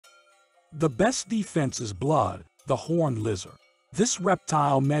The best defense is blood, the horned lizard. This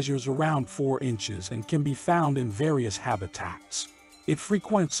reptile measures around 4 inches and can be found in various habitats. It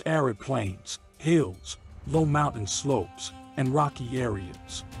frequents arid plains, hills, low mountain slopes, and rocky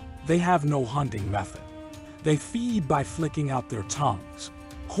areas. They have no hunting method. They feed by flicking out their tongues.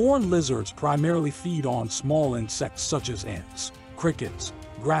 Horned lizards primarily feed on small insects such as ants, crickets,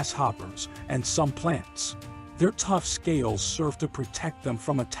 grasshoppers, and some plants. Their tough scales serve to protect them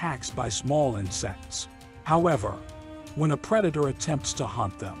from attacks by small insects. However, when a predator attempts to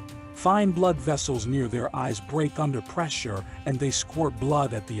hunt them, fine blood vessels near their eyes break under pressure and they squirt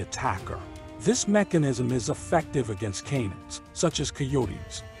blood at the attacker. This mechanism is effective against canines, such as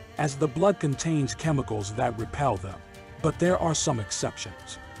coyotes, as the blood contains chemicals that repel them. But there are some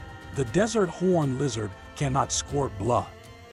exceptions. The desert horned lizard cannot squirt blood.